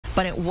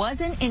But it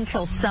wasn't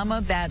until some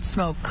of that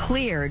smoke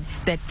cleared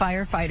that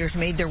firefighters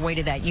made their way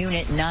to that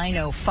unit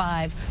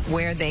 905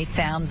 where they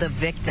found the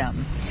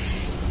victim.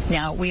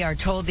 Now, we are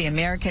told the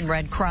American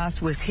Red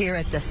Cross was here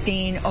at the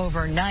scene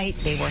overnight.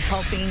 They were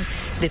helping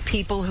the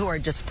people who are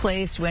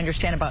displaced. We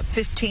understand about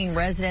 15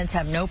 residents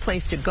have no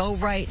place to go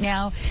right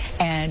now,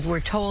 and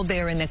we're told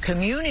they're in the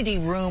community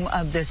room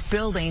of this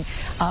building,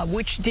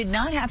 which did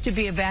not have to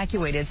be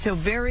evacuated. So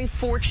very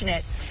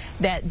fortunate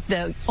that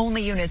the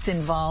only units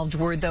involved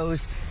were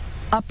those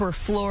upper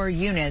floor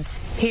units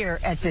here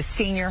at the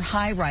senior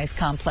high-rise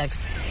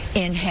complex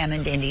in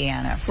Hammond,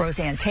 Indiana.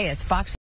 Roseanne Tejas, Fox